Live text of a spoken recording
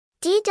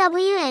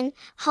DWN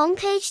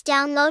homepage.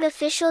 Download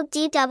official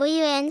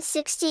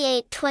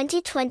DWN68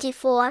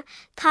 2024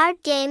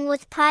 card game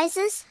with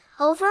prizes,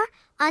 over,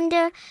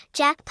 under,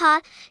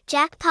 jackpot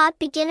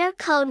beginner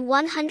code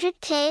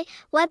 100K,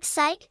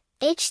 website,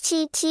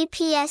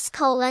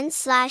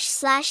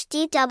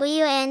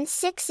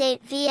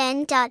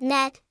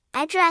 https://dwn68vn.net,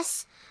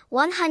 address,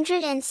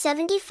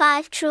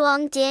 175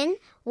 Truong Dinh,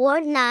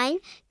 Ward 9,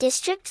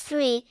 District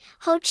 3,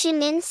 Ho Chi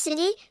Minh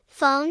City,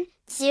 phone,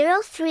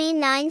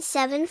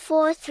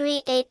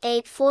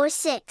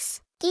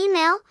 0397438846.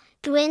 Email,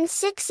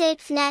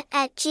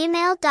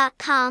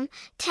 DWIN68fnet@gmail.com.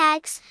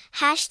 Tags,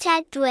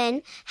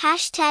 #Dwin,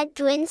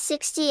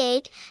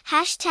 #Dwin68,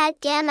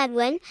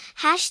 #GammaDwin,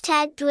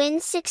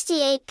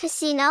 #Dwin68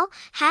 Casino,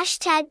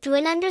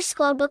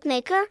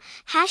 #Dwin_bookmaker,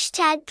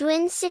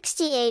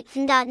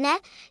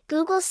 #Dwin68v.net,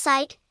 Google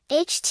site,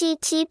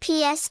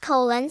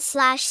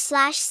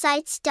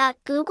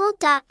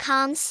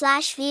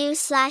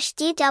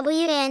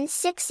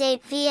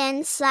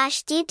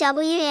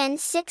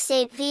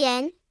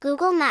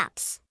 Google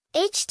Maps,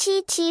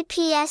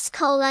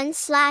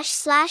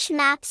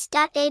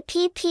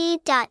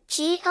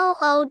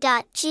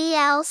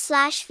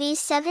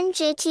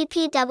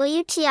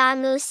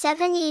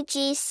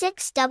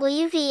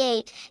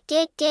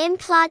 date game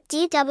plot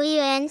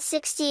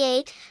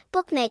DWN68,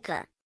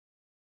 bookmaker.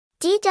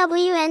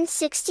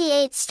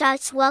 DWN68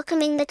 starts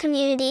welcoming the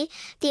community.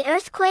 The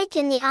earthquake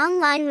in the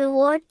online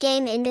reward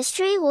game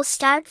industry will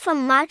start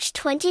from March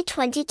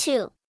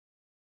 2022.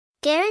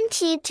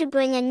 Guaranteed to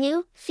bring a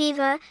new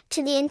fever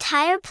to the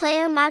entire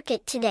player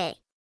market today.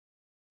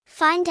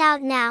 Find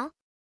out now.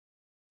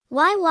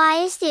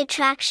 Why is the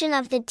attraction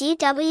of the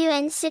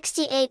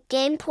DWN68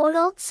 game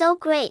portal so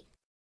great?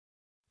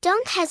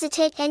 Don't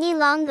hesitate any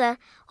longer.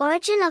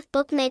 Origin of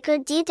bookmaker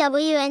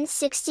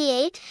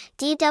DWN68.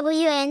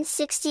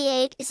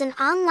 DWN68 is an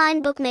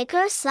online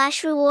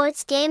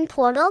bookmaker/rewards game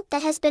portal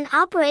that has been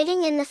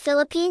operating in the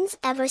Philippines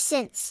ever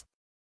since.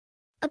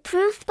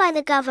 Approved by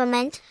the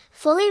government,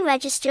 fully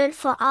registered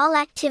for all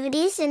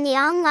activities in the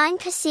online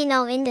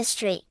casino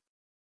industry.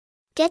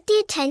 Get the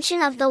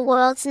attention of the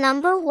world's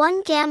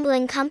 #1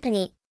 gambling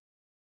company.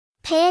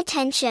 Pay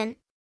attention.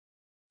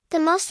 The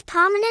most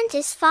prominent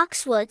is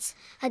Foxwoods,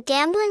 a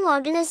gambling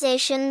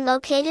organization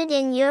located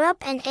in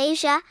Europe and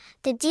Asia.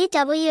 The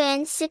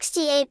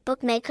DWN68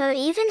 bookmaker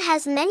even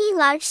has many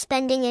large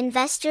spending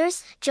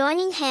investors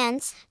joining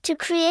hands to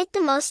create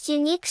the most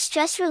unique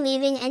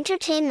stress-relieving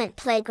entertainment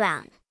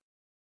playground.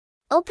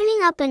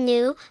 Opening up a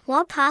new,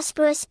 more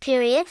prosperous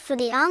period for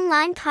the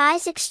online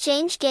prize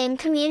exchange game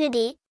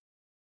community,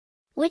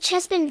 which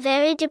has been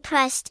very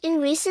depressed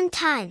in recent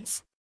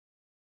times.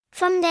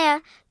 From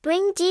there,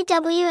 bring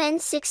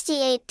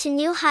DWN68 to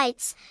new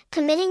heights,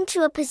 committing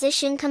to a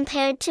position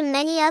compared to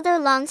many other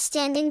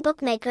long-standing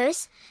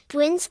bookmakers.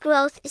 DWIN's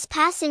growth is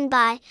passing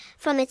by.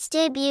 From its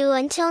debut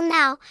until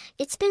now,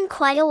 it's been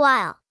quite a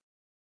while.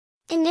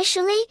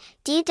 Initially,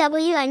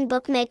 DWN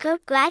bookmaker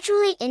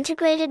gradually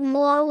integrated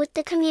more with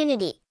the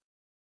community,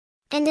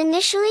 and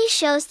initially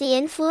shows the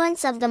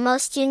influence of the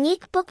most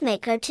unique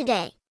bookmaker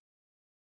today.